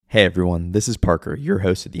Hey everyone, this is Parker, your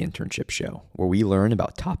host of the Internship Show, where we learn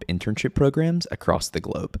about top internship programs across the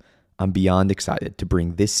globe. I'm beyond excited to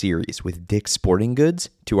bring this series with Dick's Sporting Goods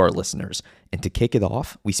to our listeners, and to kick it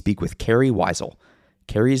off, we speak with Carrie Weisel.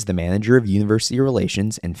 Carrie is the manager of university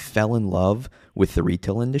relations and fell in love with the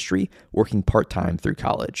retail industry, working part-time through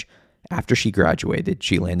college. After she graduated,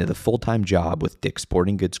 she landed a full-time job with Dick's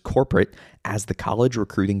Sporting Goods Corporate as the college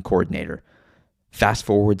recruiting coordinator. Fast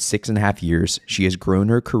forward 6.5 years, she has grown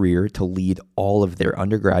her career to lead all of their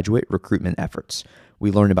undergraduate recruitment efforts.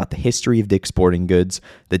 We learn about the history of Dick's Sporting Goods,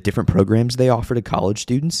 the different programs they offer to college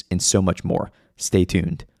students, and so much more. Stay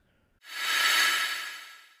tuned.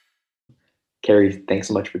 Carrie, thanks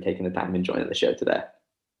so much for taking the time and joining the show today.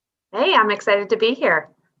 Hey, I'm excited to be here.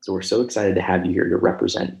 So we're so excited to have you here to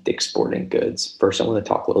represent Dick's Sporting Goods. First, I want to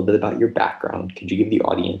talk a little bit about your background. Could you give the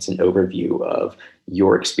audience an overview of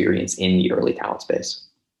your experience in the early talent space?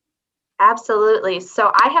 Absolutely.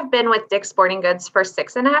 So I have been with Dick's Sporting Goods for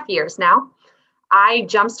 6.5 years now. I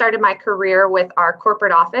jump-started my career with our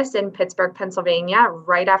corporate office in Pittsburgh, Pennsylvania,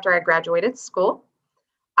 right after I graduated school.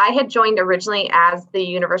 I had joined originally as the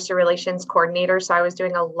University Relations Coordinator, so I was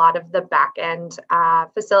doing a lot of the back-end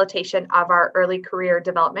facilitation of our early career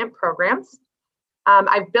development programs.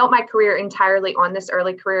 I've built my career entirely on this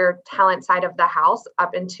early career talent side of the house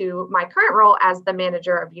up into my current role as the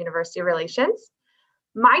Manager of University Relations.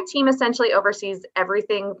 My team essentially oversees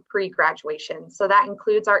everything pre-graduation, so that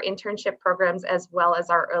includes our internship programs as well as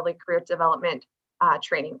our early career development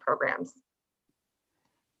training programs.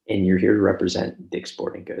 And you're here to represent Dick's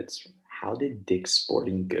Sporting Goods. How did Dick's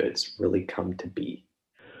Sporting Goods really come to be?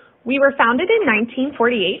 We were founded in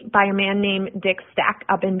 1948 by a man named Dick Stack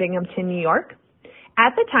up in Binghamton, New York.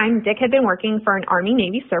 At the time, Dick had been working for an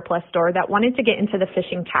Army-Navy surplus store that wanted to get into the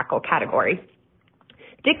fishing tackle category.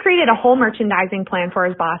 Dick created a whole merchandising plan for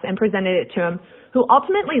his boss and presented it to him, who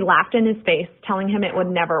ultimately laughed in his face, telling him it would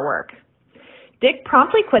never work. Dick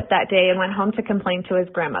promptly quit that day and went home to complain to his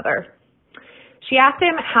grandmother. She asked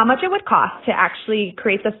him how much it would cost to actually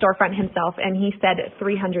create the storefront himself, and he said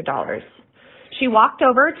 $300. She walked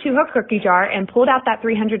over to her cookie jar and pulled out that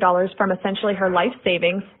 $300 from essentially her life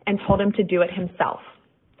savings and told him to do it himself.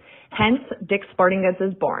 Hence, Dick's Sporting Goods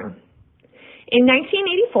is born. In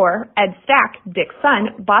 1984, Ed Stack, Dick's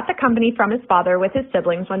son, bought the company from his father with his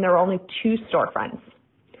siblings when there were only 2 storefronts.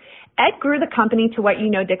 Ed grew the company to what you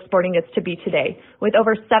know Dick's Sporting Goods to be today, with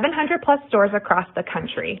over 700 plus stores across the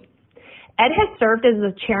country. Ed has served as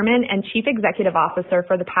the chairman and chief executive officer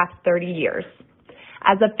for the past 30 years.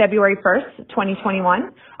 As of February 1st,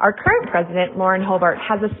 2021, our current president, Lauren Hobart,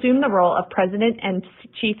 has assumed the role of president and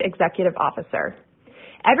chief executive officer.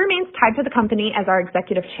 Ed remains tied to the company as our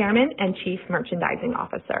executive chairman and chief merchandising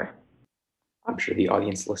officer. I'm sure the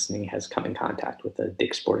audience listening has come in contact with a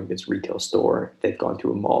Dick's Sporting Goods retail store. They've gone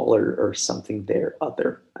to a mall or something there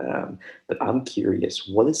other. But I'm curious,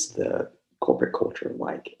 what is the corporate culture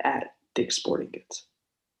like at Dick's Sporting Goods?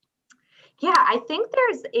 Yeah, I think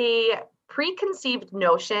there's a preconceived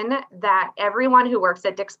notion that everyone who works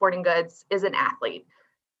at Dick's Sporting Goods is an athlete.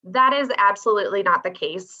 That is absolutely not the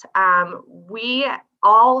case. We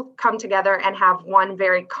all come together and have one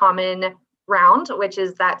very common ground, which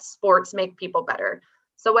is that sports make people better.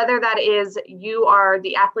 So whether that is you are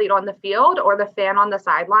the athlete on the field or the fan on the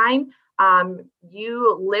sideline,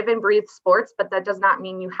 you live and breathe sports, but that does not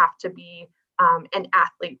mean you have to be an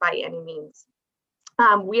athlete by any means.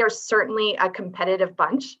 We are certainly a competitive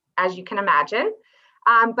bunch, as you can imagine,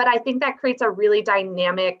 but I think that creates a really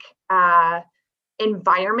dynamic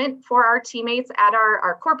environment for our teammates at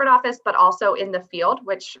our corporate office, but also in the field,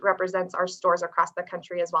 which represents our stores across the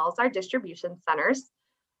country as well as our distribution centers.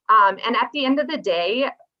 And at the end of the day,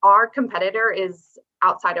 our competitor is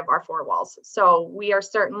outside of our 4 walls. So we are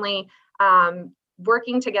certainly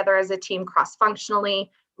working together as a team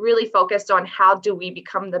cross-functionally, really focused on how do we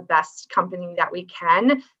become the best company that we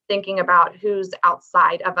can, thinking about who's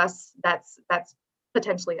outside of us that's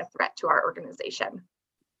potentially a threat to our organization.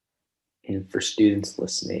 And for students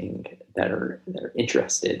listening that are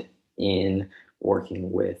interested in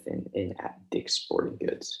working with and at Dick's Sporting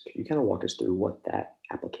Goods, could you kind of walk us through what that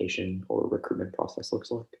application or recruitment process looks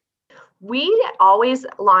like? We always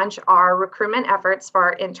launch our recruitment efforts for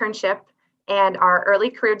our internship and our early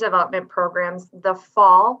career development programs the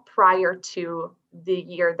fall prior to the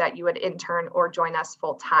year that you would intern or join us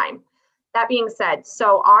full time. That being said,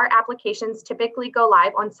 so our applications typically go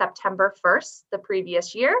live on September 1st, the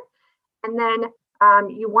previous year. And then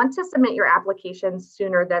you want to submit your applications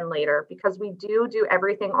sooner than later because we do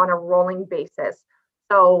everything on a rolling basis.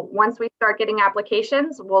 So once we start getting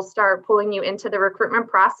applications, we'll start pulling you into the recruitment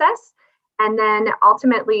process. And then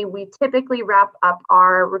ultimately, we typically wrap up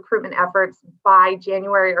our recruitment efforts by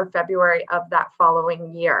January or February of that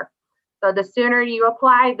following year. So the sooner you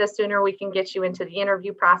apply, the sooner we can get you into the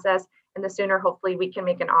interview process, and the sooner hopefully we can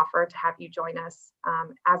make an offer to have you join us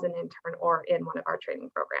as an intern or in one of our training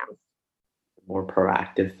programs. The more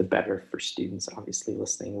proactive, the better for students. Obviously,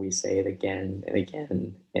 listening, we say it again and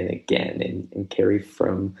again and again. And Carrie,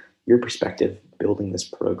 from your perspective, building this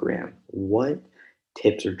program, what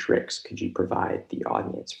tips or tricks could you provide the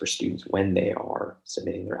audience for students when they are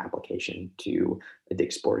submitting their application to the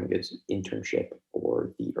Dick's Sporting Goods internship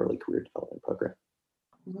or the early career development program?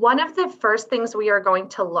 One of the first things we are going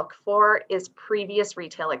to look for is previous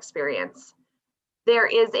retail experience. There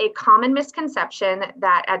is a common misconception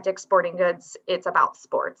that at Dick's Sporting Goods, it's about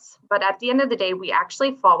sports. But at the end of the day, we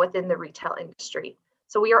actually fall within the retail industry.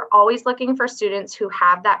 So we are always looking for students who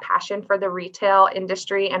have that passion for the retail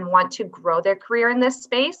industry and want to grow their career in this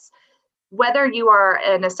space. Whether you are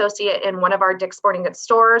an associate in one of our Dick's Sporting Goods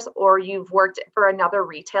stores or you've worked for another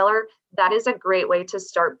retailer, that is a great way to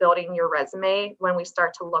start building your resume when we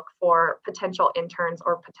start to look for potential interns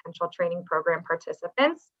or potential training program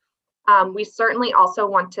participants. We certainly also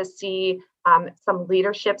want to see some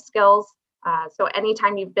leadership skills. So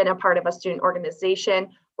anytime you've been a part of a student organization,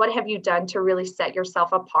 what have you done to really set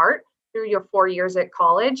yourself apart through your 4 years at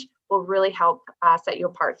college will really help set you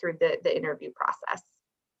apart through the interview process.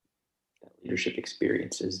 Leadership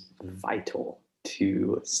experience is vital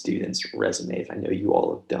to students' resumes. I know you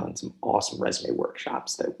all have done some awesome resume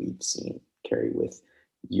workshops that we've seen Carrie with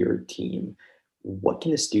your team. What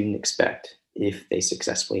can a student expect if they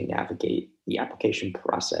successfully navigate the application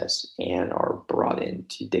process and are brought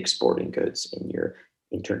into Dick's Sporting Goods in your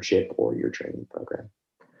internship or your training program?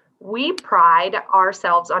 We pride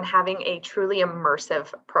ourselves on having a truly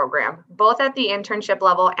immersive program, both at the internship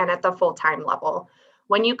level and at the full-time level.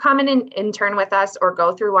 When you come in and intern with us or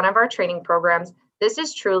go through one of our training programs, this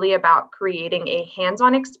is truly about creating a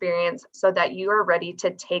hands-on experience so that you are ready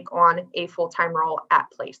to take on a full-time role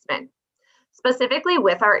at placement. Specifically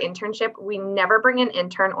with our internship, we never bring an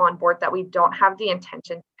intern on board that we don't have the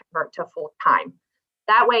intention to convert to full-time.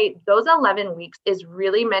 That way, those 11 weeks is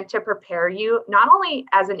really meant to prepare you not only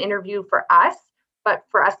as an interview for us, but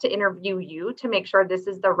for us to interview you to make sure this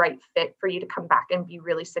is the right fit for you to come back and be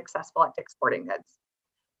really successful at Dick's Sporting Goods.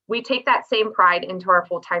 We take that same pride into our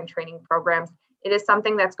full-time training programs. It is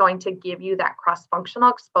something that's going to give you that cross-functional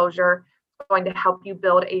exposure, going to help you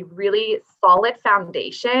build a really solid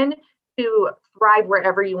foundation to thrive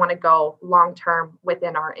wherever you want to go long-term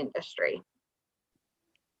within our industry.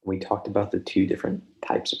 We talked about the two different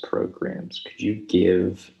types of programs. Could you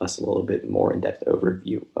give us a little bit more in-depth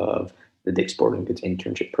overview of the Dick's Sporting Goods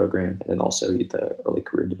internship program and then also the early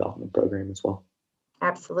career development program as well?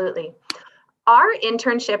 Absolutely. Our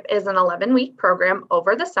internship is an 11-week program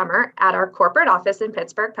over the summer at our corporate office in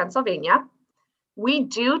Pittsburgh, Pennsylvania. We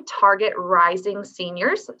do target rising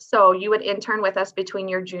seniors. So you would intern with us between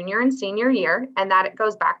your junior and senior year, and that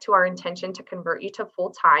goes back to our intention to convert you to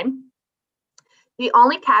full-time. The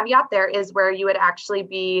only caveat there is where you would actually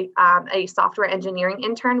be a software engineering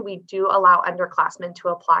intern. We do allow underclassmen to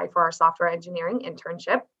apply for our software engineering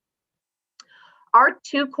internship. Our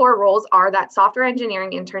two core roles are that software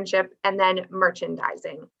engineering internship and then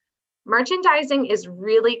merchandising. Merchandising is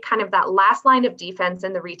really kind of that last line of defense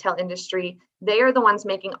in the retail industry. They are the ones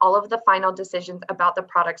making all of the final decisions about the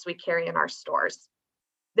products we carry in our stores.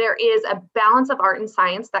 There is a balance of art and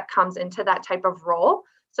science that comes into that type of role.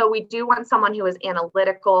 So we do want someone who is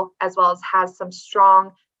analytical as well as has some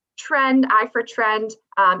strong eye for trend,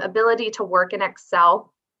 ability to work in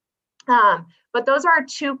Excel. But those are our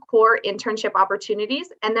two core internship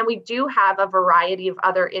opportunities. And then we do have a variety of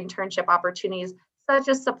other internship opportunities, such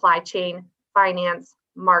as supply chain, finance,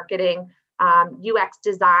 marketing, UX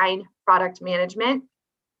design, product management.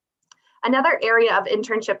 Another area of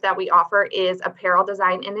internship that we offer is apparel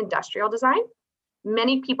design and industrial design.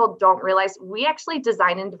 Many people don't realize we actually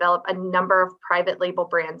design and develop a number of private label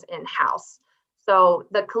brands in-house. So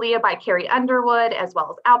the Kalia by Carrie Underwood, as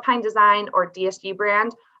well as Alpine Design or DSG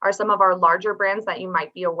brand are some of our larger brands that you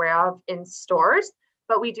might be aware of in stores.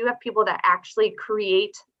 But we do have people that actually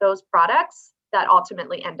create those products that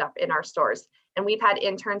ultimately end up in our stores. And we've had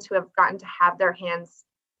interns who have gotten to have their hands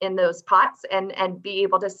in those pots and be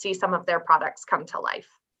able to see some of their products come to life.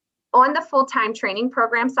 On the full-time training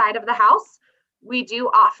program side of the house, we do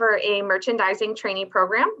offer a merchandising training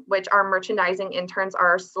program, which our merchandising interns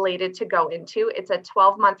are slated to go into. It's a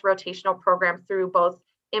 12-month rotational program through both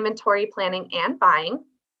inventory planning and buying.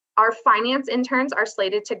 Our finance interns are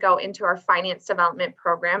slated to go into our finance development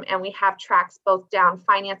program, and we have tracks both down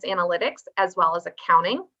finance analytics as well as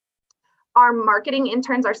accounting. Our marketing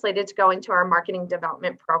interns are slated to go into our marketing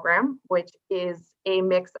development program, which is a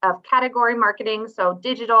mix of category marketing, so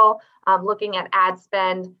digital, looking at ad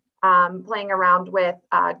spend, playing around with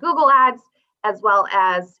Google Ads, as well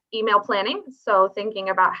as email planning. So thinking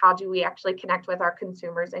about how do we actually connect with our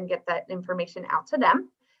consumers and get that information out to them.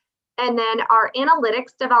 And then our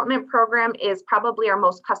analytics development program is probably our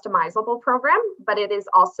most customizable program, but it is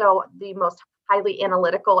also the most highly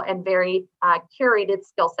analytical and very curated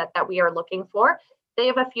skill set that we are looking for. They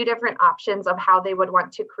have a few different options of how they would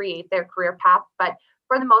want to create their career path, but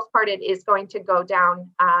for the most part, it is going to go down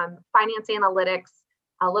finance analytics,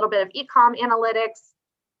 a little bit of e-com analytics,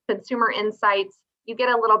 consumer insights. You get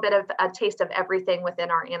a little bit of a taste of everything within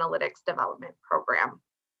our analytics development program.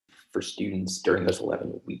 For students during those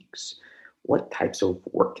 11 weeks, what types of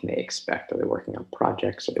work can they expect? Are they working on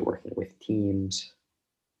projects? Are they working with teams?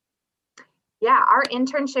 Yeah, our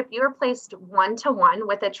internship, you are placed one-to-one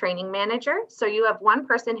with a training manager. So you have one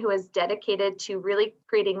person who is dedicated to really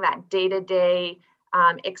creating that day-to-day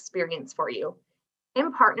experience for you.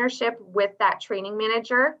 In partnership with that training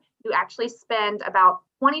manager, you actually spend about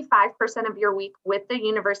 25% of your week with the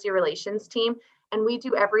university relations team. And we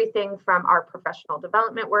do everything from our professional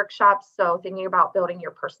development workshops. So thinking about building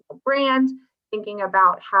your personal brand, thinking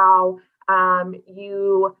about how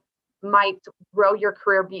you might grow your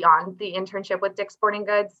career beyond the internship with Dick's Sporting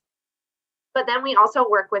Goods. But then we also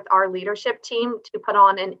work with our leadership team to put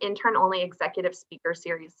on an intern-only executive speaker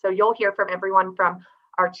series. So you'll hear from everyone from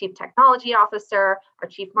our chief technology officer, our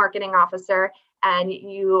chief marketing officer, and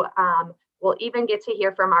you will even get to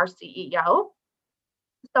hear from our CEO.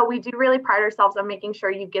 So we do really pride ourselves on making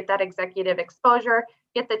sure you get that executive exposure,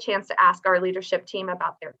 get the chance to ask our leadership team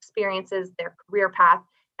about their experiences, their career path,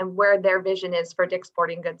 and where their vision is for Dick's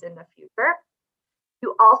Sporting Goods in the future.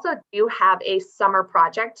 You also do have a summer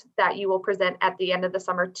project that you will present at the end of the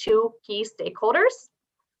summer to key stakeholders.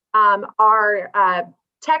 Our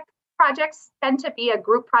tech projects tend to be a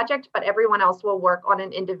group project, but everyone else will work on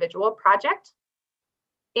an individual project.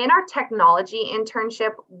 In our technology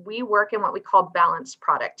internship, we work in what we call balanced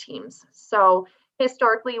product teams. So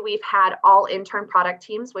historically, we've had all intern product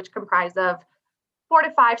teams, which comprise of 4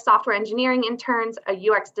 to 5 software engineering interns, a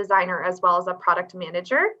UX designer, as well as a product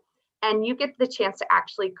manager. And you get the chance to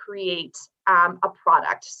actually create a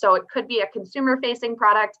product. So it could be a consumer-facing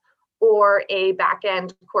product or a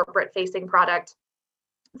back-end corporate-facing product.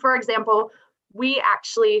 For example, we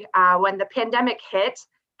actually, when the pandemic hit,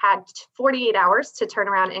 had 48 hours to turn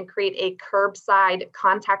around and create a curbside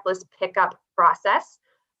contactless pickup process.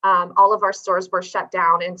 All of our stores were shut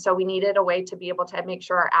down, and so we needed a way to be able to make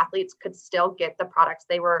sure our athletes could still get the products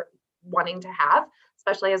they were wanting to have,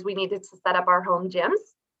 especially as we needed to set up our home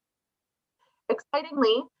gyms.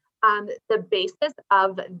 Excitingly, the basis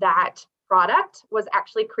of that product was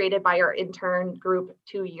actually created by our intern group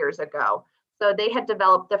 2 years ago. So they had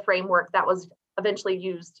developed the framework that was eventually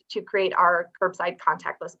used to create our curbside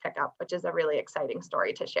contactless pickup, which is a really exciting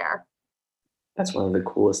story to share. That's one of the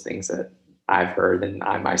coolest things that I've heard, and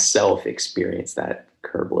I myself experienced that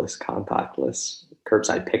contactless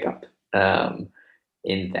curbside pickup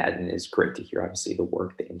in that, and it's great to hear obviously the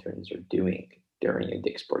work the interns are doing during a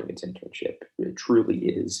Dick's Sporting Goods internship. It truly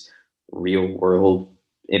is real world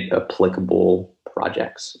applicable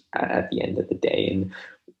projects at the end of the day, and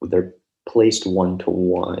they're placed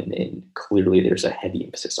one-to-one, and clearly there's a heavy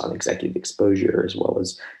emphasis on executive exposure as well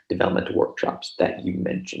as developmental workshops that you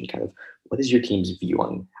mentioned. Kind of what is your team's view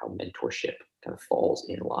on how mentorship kind of falls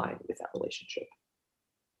in line with that relationship?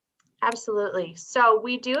 Absolutely. So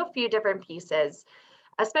we do a few different pieces,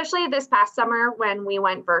 especially this past summer when we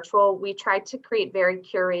went virtual. We tried to create very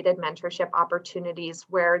curated mentorship opportunities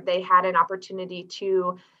where they had an opportunity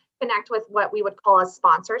to connect with what we would call a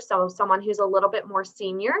sponsor. So someone who's a little bit more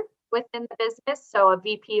senior within the business, so a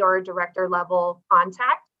VP or a director level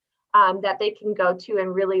contact that they can go to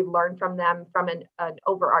and really learn from them from an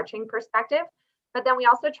overarching perspective. But then we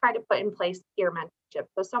also try to put in place peer mentorship.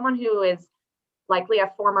 So someone who is likely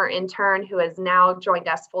a former intern who has now joined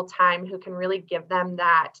us full time, who can really give them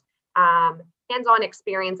that hands-on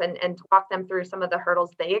experience and walk them through some of the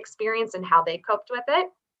hurdles they experienced and how they coped with it.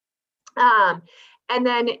 And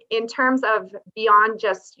then in terms of beyond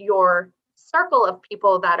just your circle of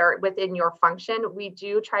people that are within your function, we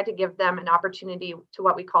do try to give them an opportunity to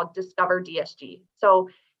what we call discover DSG. So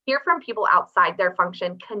hear from people outside their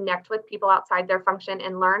function, connect with people outside their function,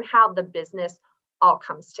 and learn how the business all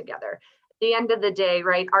comes together. At the end of the day,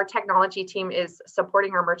 right, our technology team is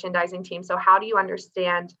supporting our merchandising team. So how do you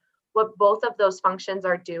understand what both of those functions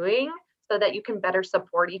are doing so that you can better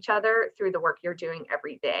support each other through the work you're doing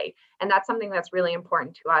every day. And that's something that's really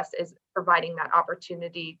important to us, is providing that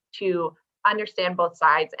opportunity to understand both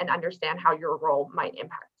sides and understand how your role might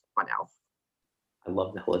impact someone else. I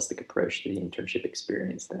love the holistic approach to the internship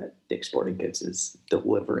experience that Dick's Sporting Goods is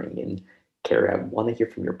delivering. And Carrie, I want to hear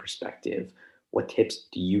from your perspective. What tips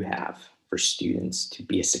do you have for students to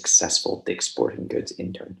be a successful Dick's Sporting Goods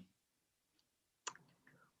intern?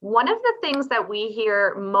 One of the things that we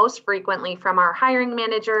hear most frequently from our hiring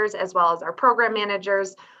managers as well as our program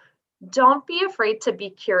managers, don't be afraid to be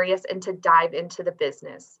curious and to dive into the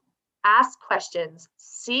business. Ask questions,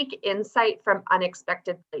 seek insight from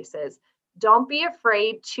unexpected places. Don't be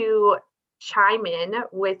afraid to chime in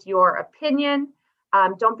with your opinion.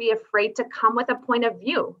 Don't be afraid to come with a point of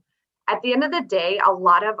view. At the end of the day, a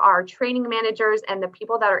lot of our training managers and the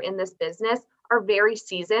people that are in this business are very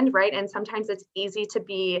seasoned, right? And sometimes it's easy to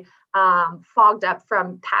be fogged up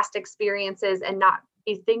from past experiences and not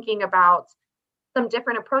be thinking about some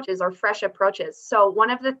different approaches or fresh approaches. So one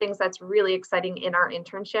of the things that's really exciting in our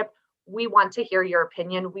internship, we want to hear your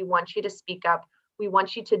opinion. We want you to speak up. We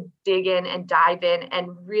want you to dig in and dive in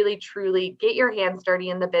and really, truly get your hands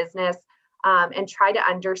dirty in the business and try to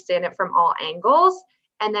understand it from all angles,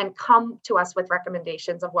 and then come to us with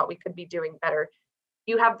recommendations of what we could be doing better.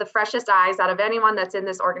 You have the freshest eyes out of anyone that's in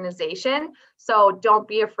this organization. So don't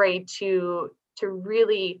be afraid to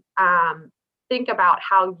really think about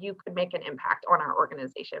how you could make an impact on our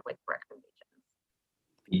organization with recommendations.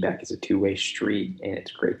 Feedback is a two-way street, and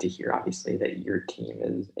it's great to hear, obviously, that your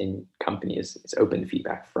team and company is open to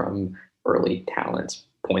feedback from early talent's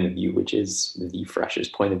point of view, which is the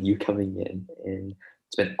freshest point of view coming in. And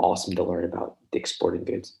it's been awesome to learn about Dick's Sporting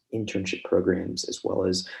Goods internship programs as well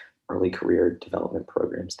as early career development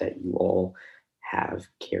programs that you all have.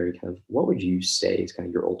 Carrie, kind of what would you say is kind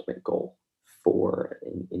of your ultimate goal for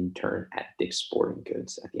an intern at Dick's Sporting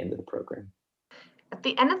Goods at the end of the program? At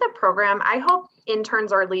the end of the program, I hope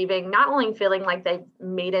interns are leaving not only feeling like they've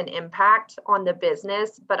made an impact on the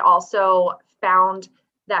business, but also found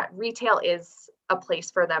that retail is a place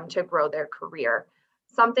for them to grow their career.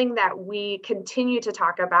 Something that we continue to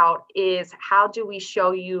talk about is how do we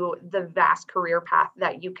show you the vast career path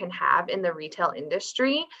that you can have in the retail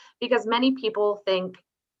industry? Because many people think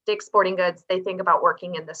Dick's Sporting Goods, they think about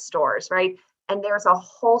working in the stores, right? And there's a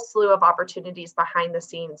whole slew of opportunities behind the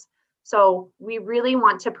scenes. So we really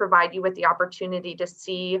want to provide you with the opportunity to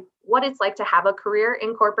see what it's like to have a career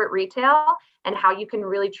in corporate retail and how you can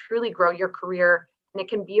really truly grow your career. And it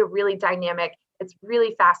can be a really dynamic, it's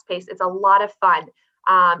really fast paced, it's a lot of fun.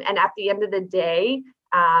 And at the end of the day,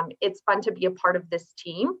 it's fun to be a part of this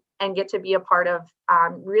team and get to be a part of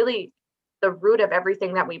really the root of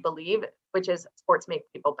everything that we believe, which is sports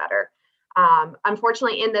make people better.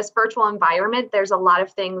 Unfortunately, in this virtual environment, there's a lot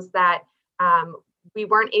of things that we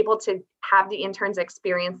weren't able to have the interns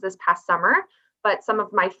experience this past summer, but some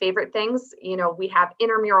of my favorite things, we have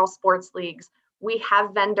intramural sports leagues. We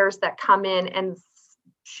have vendors that come in and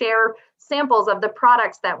share samples of the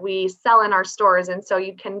products that we sell in our stores. And so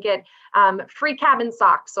you can get free cabin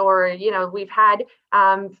socks, or, we've had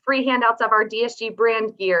free handouts of our DSG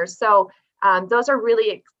brand gear. So those are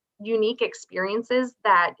really unique experiences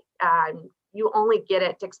that you only get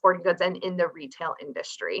at Dick's Sporting Goods and in the retail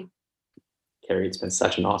industry. Carrie, it's been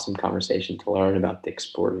such an awesome conversation to learn about Dick's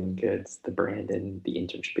Sporting Goods, the brand, and the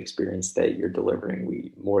internship experience that you're delivering.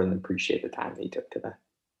 We more than appreciate the time that you took today.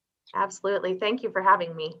 Absolutely. Thank you for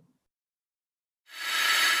having me.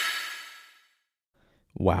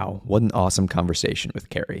 Wow, what an awesome conversation with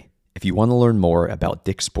Carrie. If you want to learn more about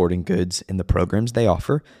Dick's Sporting Goods and the programs they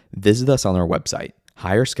offer, visit us on our website,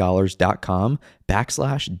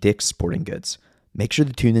 hirescholars.com/Dick's Sporting Goods. Make sure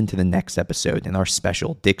to tune into the next episode in our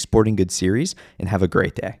special Dick's Sporting Goods series, and have a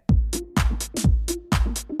great day.